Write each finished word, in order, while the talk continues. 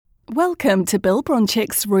Welcome to Bill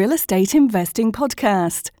Bronchick's Real Estate Investing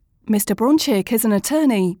Podcast. Mr. Bronchick is an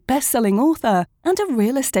attorney, best-selling author, and a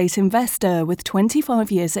real estate investor with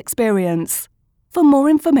 25 years' experience. For more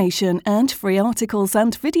information and free articles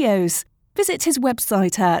and videos, visit his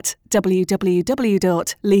website at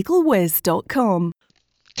www.legalwiz.com.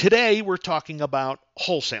 Today, we're talking about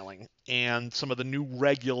wholesaling and some of the new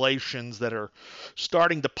regulations that are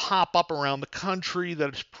starting to pop up around the country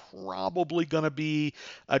that is probably going to be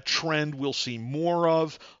a trend we'll see more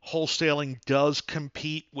of. Wholesaling does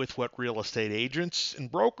compete with what real estate agents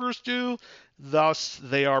and brokers do. Thus,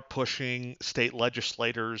 they are pushing state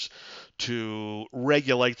legislators to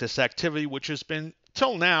regulate this activity, which has been,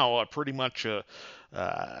 till now, pretty much a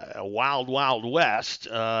wild, wild west,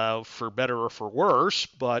 for better or for worse.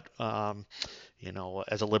 But,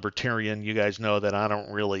 as a libertarian, you guys know that I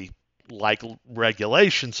don't really like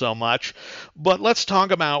regulation so much. But let's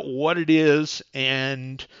talk about what it is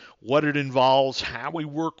and what it involves, how we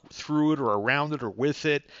work through it or around it or with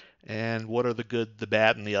it, and what are the good, the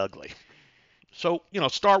bad, and the ugly. So,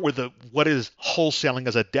 start with what is wholesaling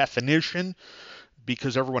as a definition,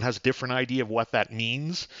 because everyone has a different idea of what that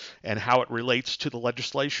means and how it relates to the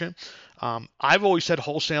legislation. I've always said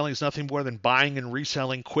wholesaling is nothing more than buying and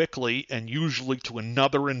reselling quickly and usually to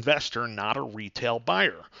another investor, not a retail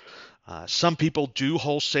buyer. Some people do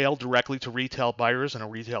wholesale directly to retail buyers, and a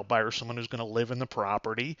retail buyer is someone who's going to live in the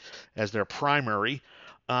property as their primary.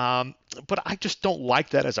 But I just don't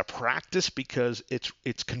like that as a practice because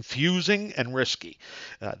it's confusing and risky.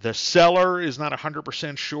 The seller is not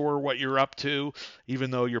 100% sure what you're up to,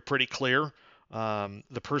 even though you're pretty clear.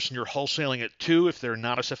 The person you're wholesaling it to, if they're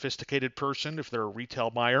not a sophisticated person, if they're a retail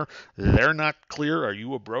buyer, they're not clear. Are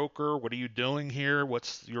you a broker? What are you doing here?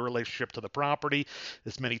 What's your relationship to the property?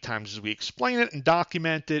 As many times as we explain it and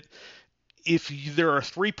document it, if there are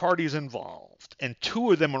three parties involved and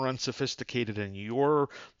two of them are unsophisticated and you're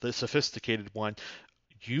the sophisticated one,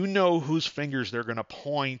 you know whose fingers they're going to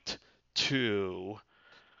point to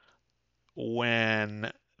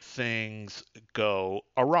when things go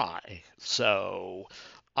awry. So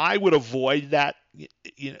I would avoid that,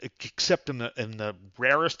 except in the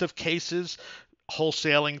rarest of cases,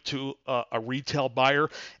 wholesaling to a retail buyer,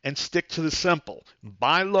 and stick to the simple: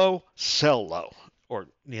 buy low, sell low. Or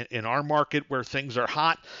in our market where things are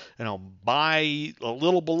hot, buy a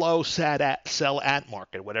little below, sell at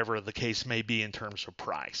market, whatever the case may be in terms of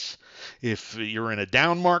price. If you're in a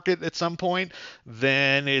down market at some point,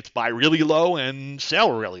 then it's buy really low and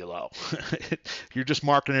sell really low. You're just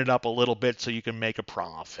marking it up a little bit so you can make a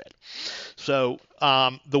profit. So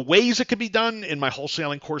the ways it can be done in my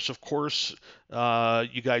wholesaling course, of course,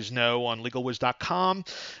 you guys know on legalwiz.com,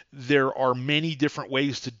 there are many different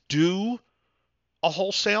ways to do a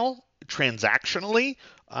wholesale transactionally,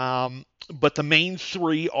 but the main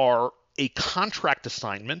three are a contract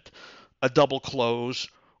assignment, a double close,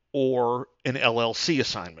 or an LLC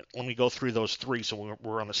assignment. Let me go through those three so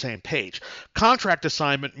we're on the same page. Contract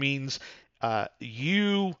assignment means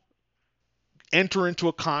you enter into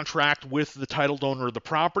a contract with the titled owner of the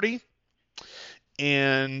property,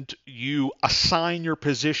 and you assign your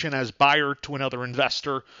position as buyer to another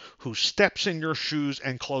investor who steps in your shoes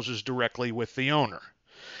and closes directly with the owner.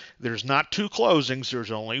 There's not two closings,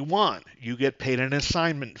 there's only one. You get paid an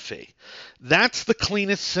assignment fee. That's the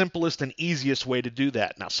cleanest, simplest, and easiest way to do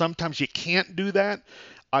that. Now, sometimes you can't do that,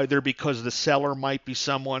 either because the seller might be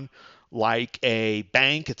someone like a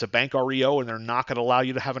bank, it's a bank REO, and they're not going to allow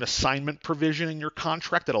you to have an assignment provision in your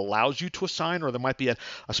contract that allows you to assign, or there might be a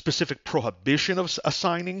specific prohibition of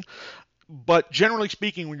assigning. But generally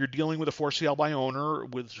speaking, when you're dealing with a for sale by owner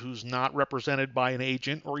who's not represented by an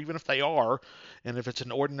agent, or even if they are, and if it's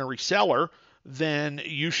an ordinary seller, then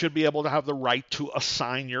you should be able to have the right to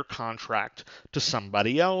assign your contract to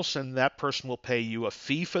somebody else, and that person will pay you a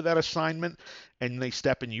fee for that assignment, and they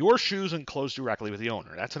step in your shoes and close directly with the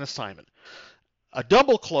owner. That's an assignment. A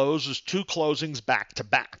double close is two closings back to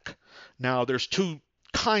back. Now, there's two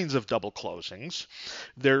kinds of double closings.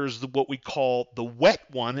 There's what we call the wet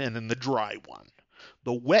one and then the dry one.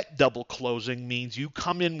 The wet double closing means you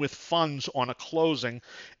come in with funds on a closing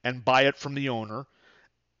and buy it from the owner,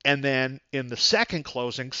 and then in the second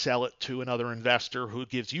closing, sell it to another investor who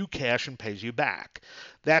gives you cash and pays you back.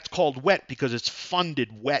 That's called wet because it's funded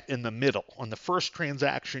wet in the middle. On the first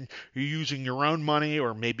transaction, you're using your own money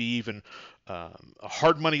or maybe even a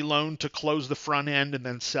hard money loan to close the front end and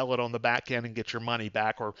then sell it on the back end and get your money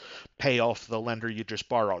back or pay off the lender you just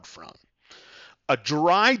borrowed from. A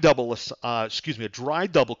dry double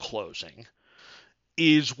closing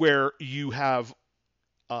is where you have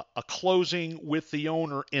a closing with the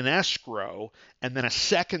owner in escrow and then a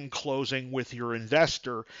second closing with your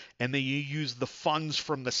investor, and then you use the funds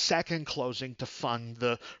from the second closing to fund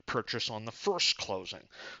the purchase on the first closing.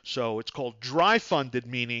 So it's called dry funded,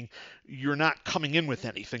 meaning you're not coming in with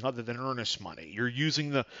anything other than earnest money. You're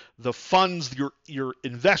using the funds your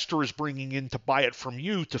investor is bringing in to buy it from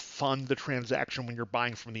you to fund the transaction when you're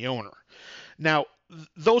buying from the owner. Now,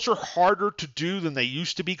 those are harder to do than they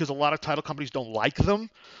used to be because a lot of title companies don't like them,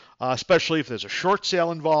 especially if there's a short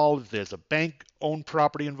sale involved, if there's a bank-owned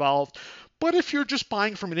property involved. But if you're just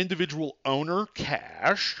buying from an individual owner,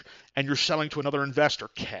 cash, and you're selling to another investor,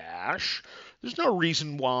 cash, there's no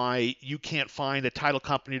reason why you can't find a title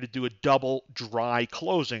company to do a double dry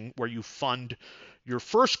closing where you fund your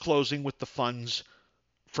first closing with the funds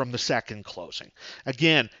from the second closing.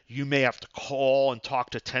 Again, you may have to call and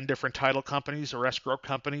talk to 10 different title companies or escrow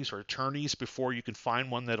companies or attorneys before you can find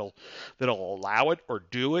one that'll allow it or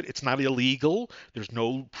do it. It's not illegal. There's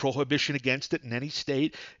no prohibition against it in any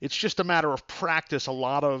state. It's just a matter of practice. A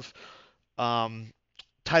lot of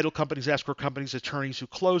title companies, escrow companies, attorneys who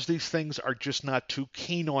close these things are just not too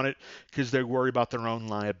keen on it because they worry about their own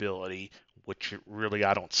liability, which really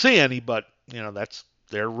I don't see any, but that's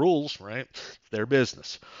their rules, right? Their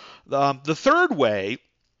business. The third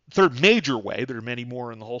major way, there are many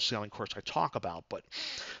more in the wholesaling course I talk about, but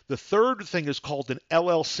the third thing is called an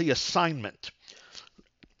LLC assignment.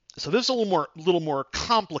 So this is a little more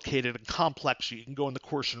complicated and complex. You can go in the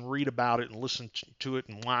course and read about it and listen to it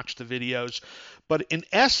and watch the videos. But in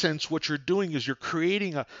essence, what you're doing is you're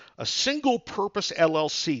creating a single purpose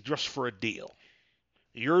LLC just for a deal.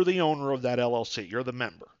 You're the owner of that LLC. You're the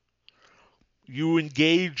member. You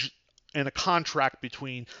engage in a contract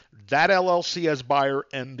between that LLC as buyer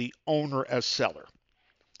and the owner as seller.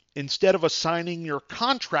 Instead of assigning your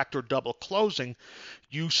contract or double closing,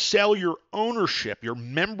 you sell your ownership, your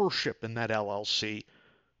membership in that LLC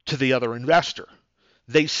to the other investor.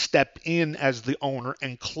 They step in as the owner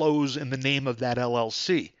and close in the name of that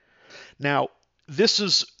LLC. Now, this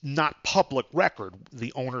is not public record,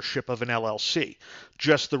 the ownership of an LLC.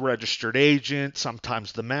 Just the registered agent,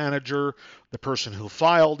 sometimes the manager, the person who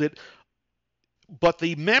filed it. But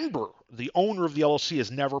the member, the owner of the LLC,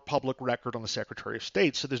 is never public record on the Secretary of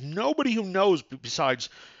State. So there's nobody who knows besides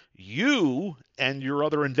you and your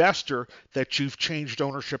other investor that you've changed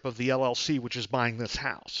ownership of the LLC, which is buying this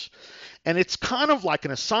house. And it's kind of like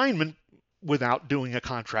an assignment without doing a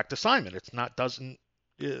contract assignment. It's not,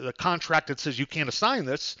 the contract that says you can't assign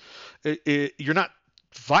this, you're not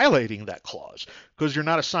violating that clause because you're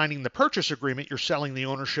not assigning the purchase agreement. You're selling the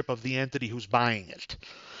ownership of the entity who's buying it.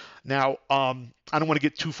 Now, I don't want to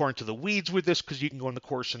get too far into the weeds with this because you can go in the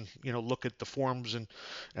course and look at the forms and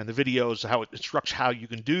the videos, how it instructs how you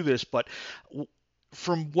can do this. But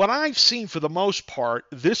from what I've seen, for the most part,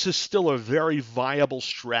 this is still a very viable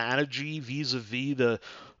strategy vis-a-vis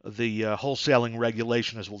the wholesaling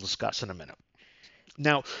regulation, as we'll discuss in a minute.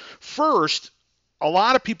 Now, first, a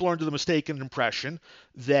lot of people are under the mistaken impression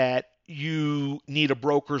that you need a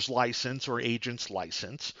broker's license or agent's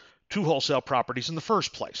license to wholesale properties in the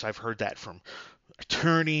first place. I've heard that from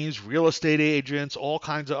attorneys, real estate agents, all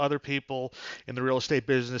kinds of other people in the real estate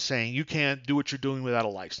business saying you can't do what you're doing without a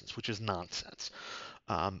license, which is nonsense.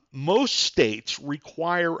 Most states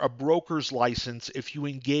require a broker's license if you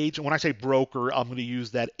engage, and when I say broker, I'm going to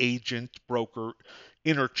use that agent, broker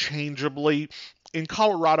interchangeably. In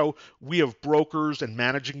Colorado, we have brokers and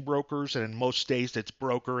managing brokers, and in most states it's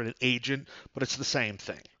broker and an agent, but it's the same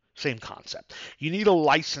thing. Same concept. You need a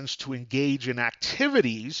license to engage in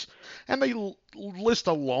activities, and they list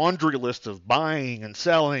a laundry list of buying and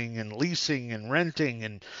selling and leasing and renting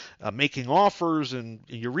and making offers, and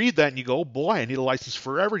you read that and you go, oh boy, I need a license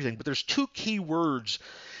for everything. But there's two key words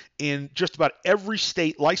in just about every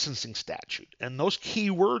state licensing statute, and those key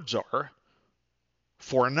words are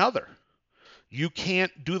for another. You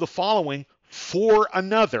can't do the following for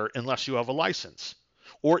another unless you have a license.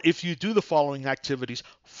 Or if you do the following activities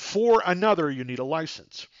for another, you need a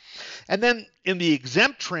license. And then in the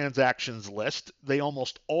exempt transactions list, they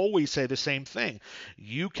almost always say the same thing.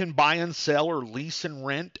 You can buy and sell or lease and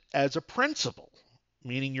rent as a principal,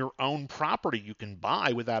 meaning your own property you can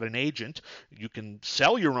buy without an agent. You can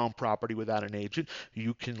sell your own property without an agent.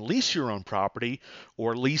 You can lease your own property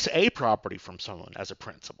or lease a property from someone as a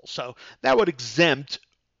principal. So that would exempt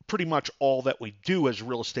pretty much all that we do as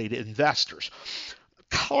real estate investors.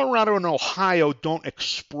 Colorado and Ohio don't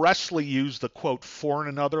expressly use the quote for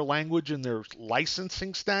another language in their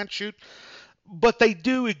licensing statute, but they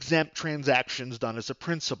do exempt transactions done as a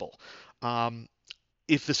principal.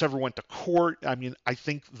 if this ever went to court, I mean, I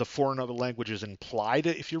think the for another language is implied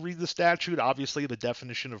if you read the statute. Obviously, the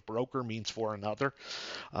definition of broker means for another,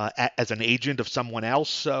 as an agent of someone else.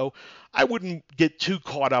 So I wouldn't get too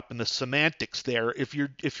caught up in the semantics there. If you're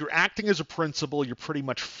acting as a principal, you're pretty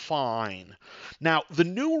much fine. Now, the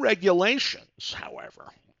new regulations, however,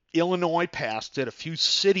 Illinois passed it. A few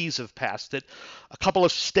cities have passed it. A couple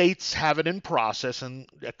of states have it in process and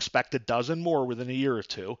expect a dozen more within a year or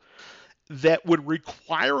two that would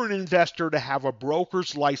require an investor to have a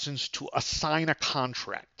broker's license to assign a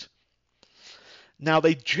contract. Now,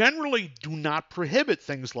 they generally do not prohibit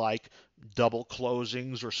things like double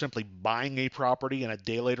closings or simply buying a property and a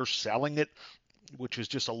day later selling it, which is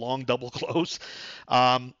just a long double close.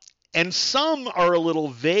 And some are a little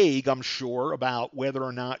vague, I'm sure, about whether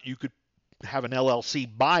or not you could have an LLC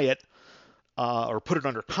buy it or put it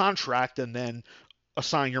under contract and then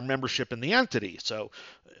assign your membership in the entity. So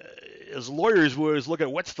as lawyers, we always look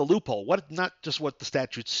at what's the loophole, not just what the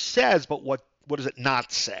statute says, but what does it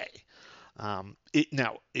not say.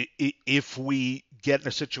 If we get in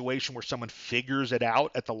a situation where someone figures it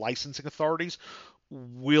out at the licensing authorities,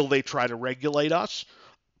 will they try to regulate us?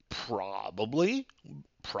 Probably,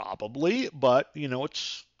 but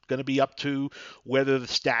it's going to be up to whether the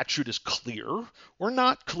statute is clear or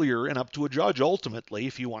not clear, and up to a judge ultimately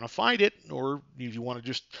if you want to fight it, or if you want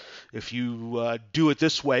to if you do it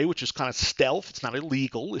this way, which is kind of stealth. It's not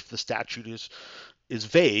illegal if the statute is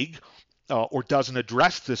vague. Or doesn't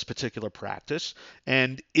address this particular practice.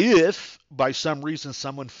 And if by some reason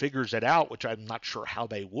someone figures it out, which I'm not sure how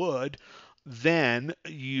they would, then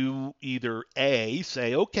you either A,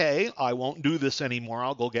 say, okay, I won't do this anymore,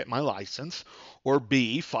 I'll go get my license, or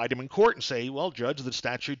B, fight him in court and say, well, judge, the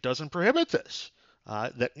statute doesn't prohibit this.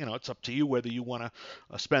 It's up to you whether you want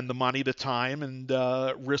to spend the money, the time, and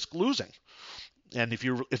risk losing. And if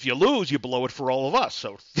you lose, you blow it for all of us.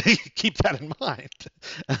 So keep that in mind.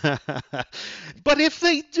 But if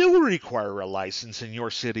they do require a license in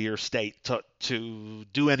your city or state to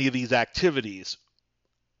do any of these activities,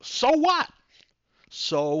 so what?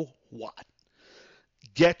 So what?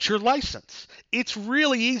 Get your license. It's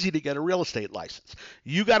really easy to get a real estate license.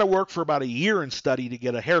 You got to work for about a year and study to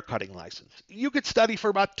get a haircutting license. You could study for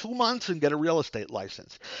about 2 months and get a real estate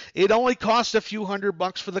license. It only costs a few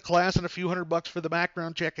 $100 for the class and a few $100 for the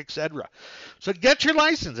background check, etc. So get your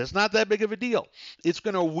license. It's not that big of a deal. It's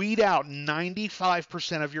going to weed out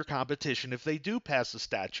 95% of your competition if they do pass the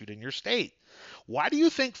statute in your state. Why do you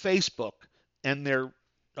think Facebook and their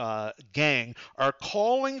gang are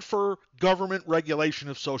calling for government regulation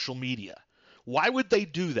of social media? Why would they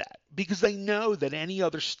do that? Because they know that any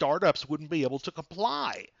other startups wouldn't be able to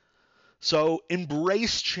comply. So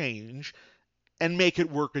embrace change and make it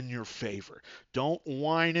work in your favor. Don't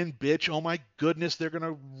whine and bitch, oh my goodness, they're going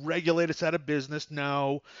to regulate us out of business.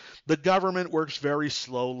 No, the government works very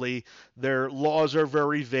slowly. Their laws are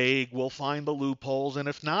very vague. We'll find the loopholes, and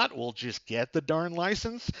if not, we'll just get the darn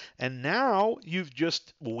license. And now you've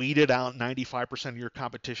just weeded out 95% of your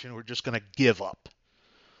competition who are just going to give up.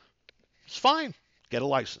 It's fine. Get a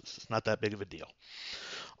license. It's not that big of a deal.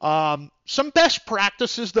 Some best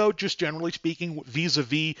practices, though, just generally speaking,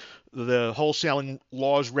 vis-a-vis the wholesaling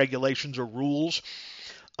laws, regulations, or rules.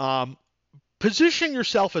 Position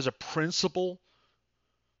yourself as a principal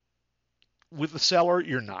with the seller.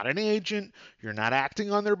 You're not an agent. You're not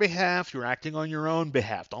acting on their behalf. You're acting on your own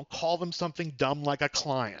behalf. Don't call them something dumb like a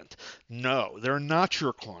client. No, they're not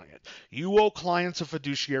your client. You owe clients a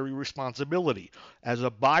fiduciary responsibility. As a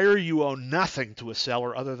buyer, you owe nothing to a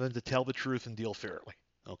seller other than to tell the truth and deal fairly.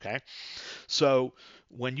 Okay, so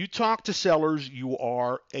when you talk to sellers, you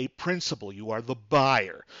are a principal, you are the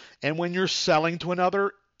buyer. And when you're selling to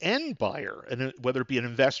another end buyer, and whether it be an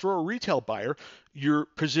investor or a retail buyer, you're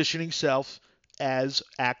positioning yourself as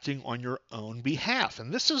acting on your own behalf.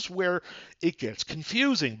 And this is where it gets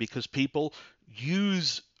confusing because people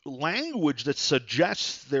use language that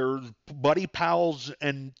suggests they're buddy pals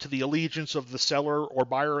and to the allegiance of the seller or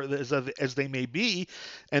buyer as they may be,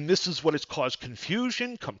 and this is what has caused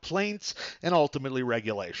confusion, complaints, and ultimately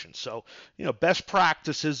regulation. So, best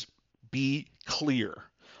practices: be clear.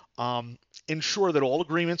 Ensure that all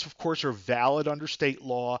agreements, of course, are valid under state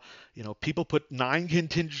law. People put 9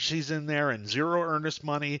 contingencies in there and 0 earnest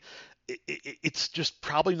money. It's just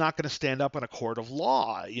probably not going to stand up in a court of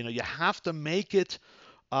law. You have to make it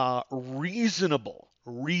reasonable.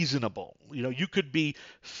 It could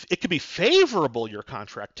be favorable, your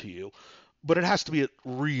contract to you, but it has to be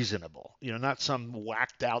reasonable, not some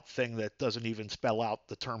whacked out thing that doesn't even spell out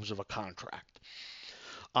the terms of a contract.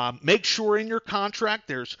 Make sure in your contract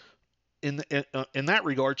there's in that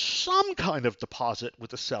regard, some kind of deposit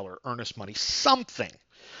with the seller, earnest money, something.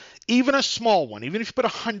 Even a small one, even if you put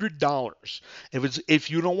 $100,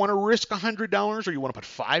 if you don't want to risk $100 or you want to put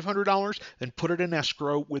 $500, then put it in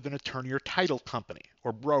escrow with an attorney or title company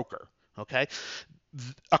or broker. Okay,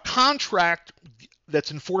 a contract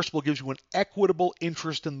that's enforceable gives you an equitable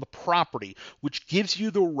interest in the property, which gives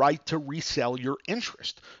you the right to resell your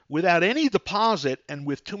interest. Without any deposit and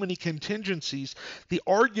with too many contingencies, the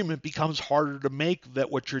argument becomes harder to make that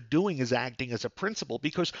what you're doing is acting as a principal,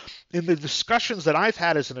 because in the discussions that I've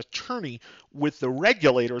had as an attorney with the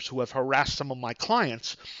regulators who have harassed some of my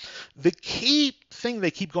clients, the key thing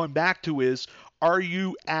they keep going back to is, are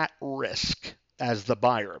you at risk as the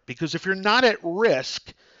buyer? Because if you're not at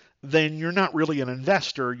risk, then you're not really an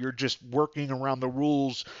investor. You're just working around the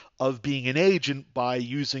rules of being an agent by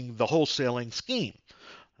using the wholesaling scheme.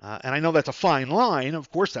 And I know that's a fine line.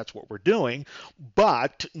 Of course, that's what we're doing.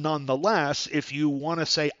 But nonetheless, if you want to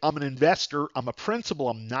say, I'm an investor, I'm a principal,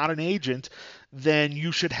 I'm not an agent, then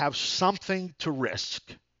you should have something to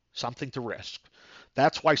risk. Something to risk.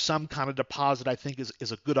 That's why some kind of deposit, I think,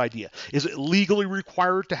 is a good idea. Is it legally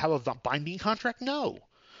required to have a binding contract? No.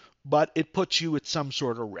 But it puts you at some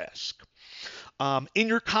sort of risk. In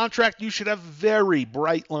your contract, you should have very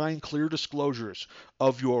bright line, clear disclosures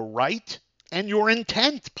of your right and your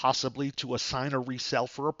intent, possibly, to assign or resell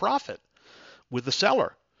for a profit with the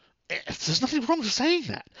seller. There's nothing wrong with saying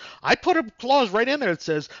that. I put a clause right in there that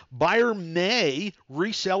says buyer may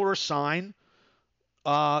resell or assign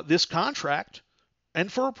this contract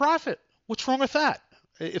and for a profit. What's wrong with that?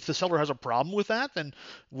 If the seller has a problem with that, then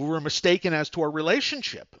we're mistaken as to our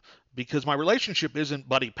relationship, because my relationship isn't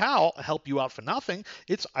buddy pal, help you out for nothing.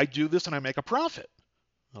 It's I do this and I make a profit.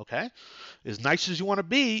 Okay? As nice as you want to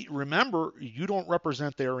be, remember, you don't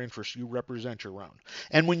represent their interests, you represent your own.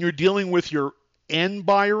 And when you're dealing with your end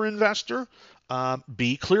buyer investor,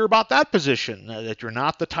 be clear about that position, that you're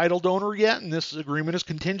not the titled owner yet, and this agreement is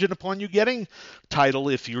contingent upon you getting title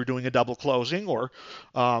if you're doing a double closing, or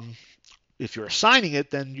if you're assigning it,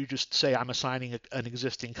 then you just say, I'm assigning an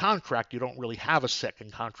existing contract. You don't really have a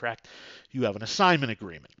second contract. You have an assignment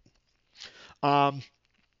agreement.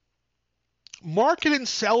 Market and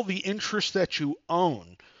sell the interest that you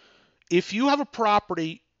own. If you have a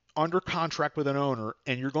property under contract with an owner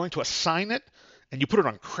and you're going to assign it, and you put it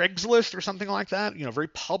on Craigslist or something like that, very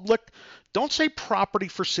public, don't say property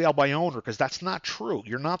for sale by owner, because that's not true.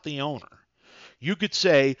 You're not the owner. You could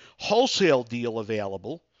say wholesale deal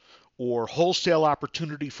available or wholesale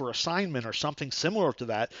opportunity for assignment or something similar to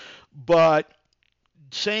that, but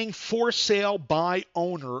saying for sale by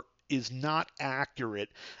owner is not accurate.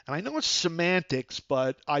 And I know it's semantics,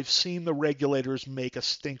 but I've seen the regulators make a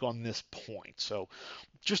stink on this point. So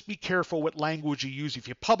just be careful what language you use if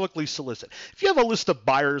you publicly solicit. If you have a list of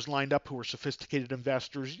buyers lined up who are sophisticated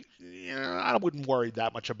investors, I wouldn't worry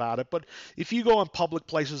that much about it. But if you go on public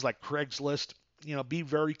places like Craigslist, be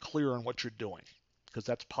very clear on what you're doing, because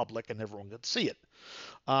that's public and everyone can see it.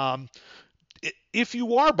 If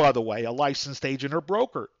you are, by the way, a licensed agent or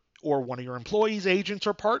broker, or one of your employees, agents,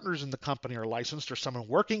 or partners in the company are licensed, or someone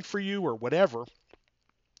working for you or whatever,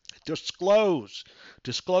 disclose.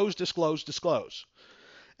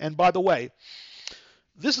 And by the way,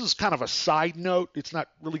 this is kind of a side note. It's not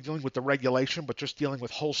really dealing with the regulation, but just dealing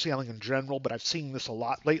with wholesaling in general, but I've seen this a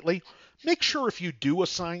lot lately. Make sure if you do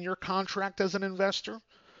assign your contract as an investor,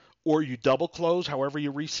 or you double close, however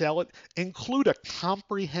you resell it, include a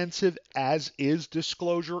comprehensive as-is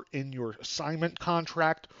disclosure in your assignment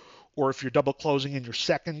contract, or if you're double closing in your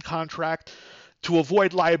second contract, to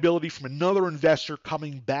avoid liability from another investor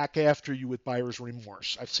coming back after you with buyer's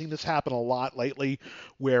remorse. I've seen this happen a lot lately,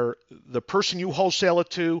 where the person you wholesale it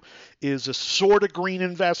to is a sort of green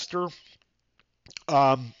investor,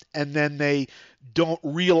 and then they don't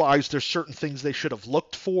realize there's certain things they should have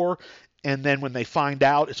looked for. And then when they find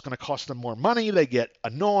out it's going to cost them more money, they get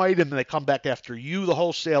annoyed, and then they come back after you, the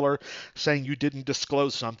wholesaler, saying you didn't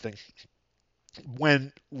disclose something.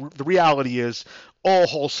 When the reality is all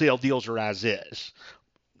wholesale deals are as is.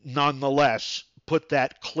 Nonetheless, put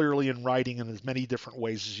that clearly in writing in as many different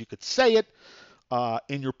ways as you could say it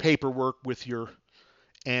in your paperwork with your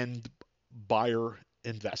end buyer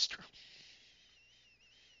investor.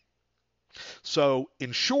 So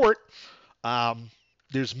in short,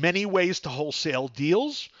 there's many ways to wholesale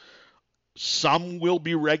deals. Some will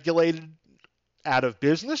be regulated out of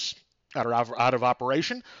business, out of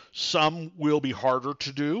operation. Some will be harder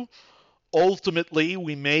to do. Ultimately,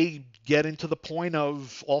 we may get into the point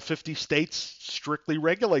of all 50 states strictly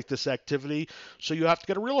regulate this activity, so you have to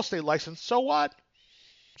get a real estate license. So what?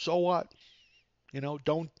 So what?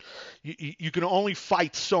 Don't you can only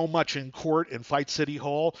fight so much in court and fight City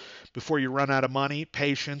Hall before you run out of money,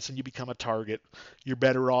 patience, and you become a target. You're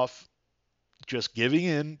better off just giving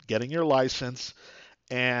in, getting your license,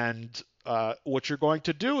 and what you're going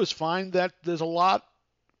to do is find that there's a lot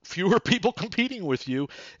fewer people competing with you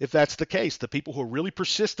if that's the case. The people who are really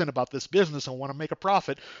persistent about this business and want to make a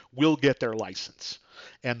profit will get their license.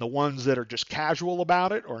 And the ones that are just casual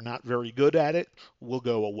about it or not very good at it will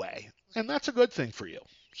go away. And that's a good thing for you.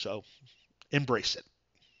 So embrace it.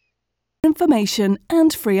 Information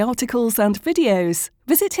and free articles and videos.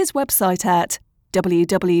 Visit his website at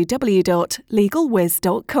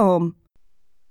www.legalwiz.com.